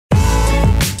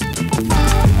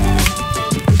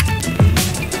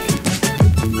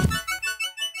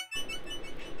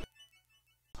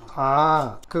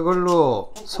아,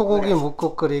 그걸로 소고기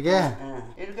묵국 끓이게?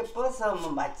 응. 이렇게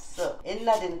버서면 맛있어.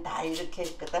 옛날엔 다 이렇게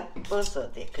했거든.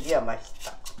 버서 돼. 그래야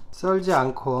맛있다. 썰지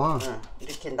않고. 응.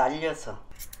 이렇게 날려서.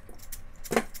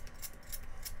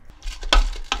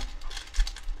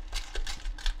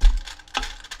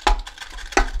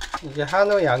 이게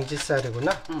한우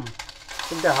양지살이구나? 응.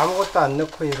 근데 아무것도 안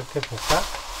넣고 이렇게 볶아?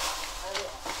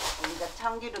 우리가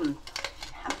참기름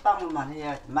한 방울만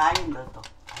해야지. 많이 넣어도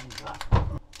안 좋아.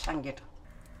 참기름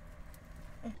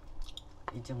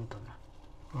이 정도나.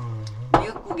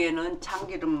 미역국에는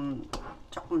참기름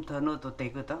조금 더 넣어도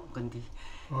되거든. 근데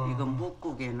이건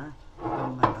묵국에는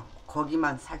이것만 넣고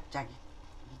고기만 살짝.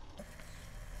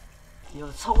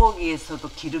 요 소고기에서도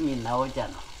기름이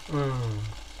나오잖아.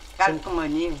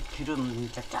 깔끔하니 기름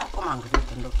이제 조금만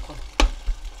그래도 넣고.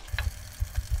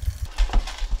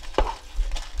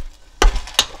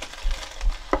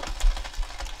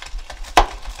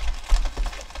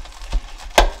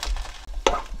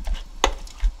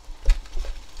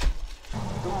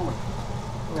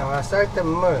 아,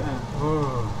 쌀뜨물.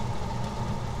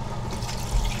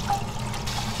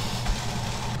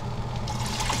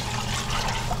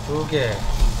 두 개.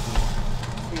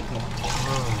 세 개.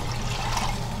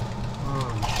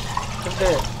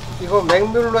 근데 이거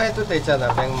맹물로 해도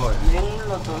되잖아, 맹물.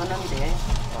 맹물로도 하는데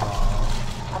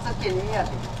 5개는 해야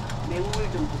돼. 맹물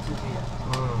좀 붙여줘야.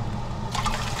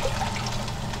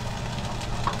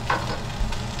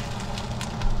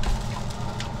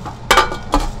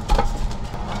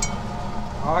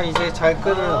 아, 이제 잘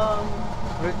그럴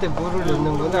때 물을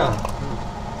넣는구나.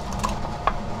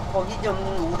 고기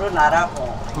좀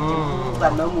우러나라고. 무가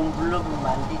너무 물러보면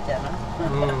안 되잖아.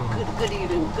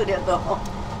 끓이긴 끓여도.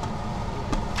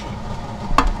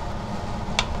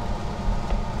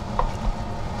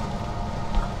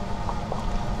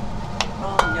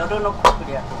 열어놓고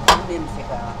끓여야 돼. 무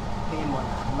냄새가 배면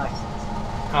안 맛있지.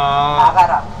 아,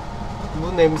 나가라.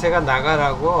 무 냄새가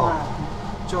나가라고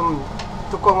좀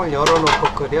뚜껑을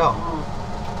열어놓고 끓여.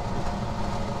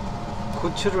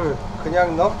 고추를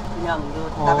그냥 넣어? 그냥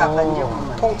넣었다가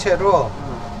건져보면 통째로?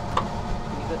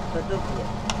 이거 더덕이야.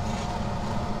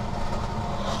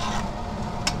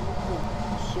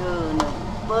 시원한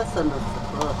버섯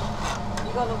넣었어.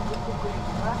 이거는 묵국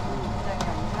끓이기가? 김장이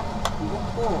아니라?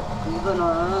 묵국.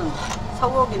 이거는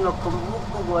소고기 넣고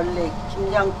묵국 원래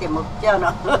김장 때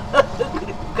먹잖아.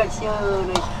 그러니까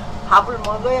시원해. 밥을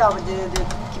먹어야 이제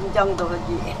김장도 하지.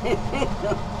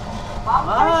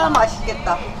 아,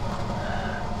 맛있겠다.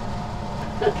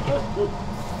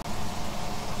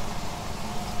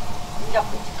 이제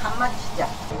간만 치자.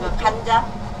 이거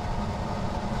간장.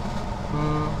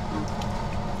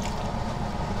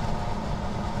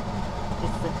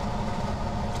 됐어.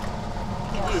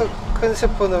 큰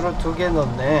스푼으로 2개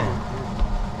넣네.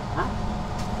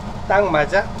 어? 딱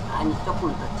맞아? 아니,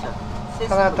 조금 더 쳐.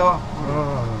 하나 더?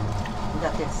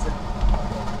 이제 됐어.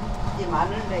 이제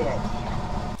마늘 넣어야지.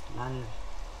 마늘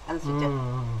한 수저.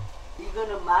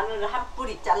 이거는 마늘 한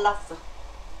뿌리 잘랐어.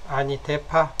 아니,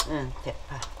 대파? 응,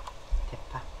 대파.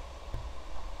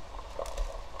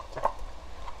 자,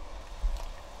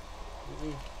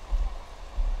 이제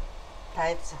다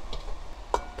했어.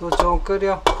 또 좀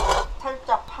끓여.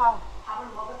 살짝 파. 밥을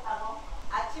먹었다고?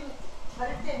 아침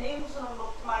절대 냉수는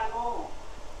먹지 말고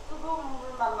뜨거운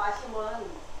물만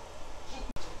마시면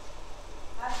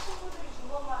난 친구들이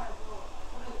준 것만 해도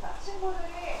그러니까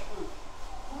친구들이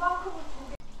그만큼을 준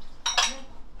게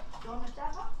너무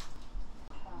작아?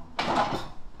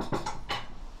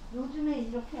 요즘에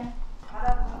이렇게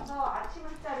갈아서 아침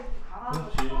일자리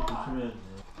강하고 그렇지, 조심해야지.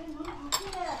 눈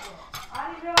조심해야 돼.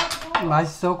 아니 그래가지고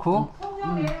맛있어, 국?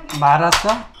 말았어?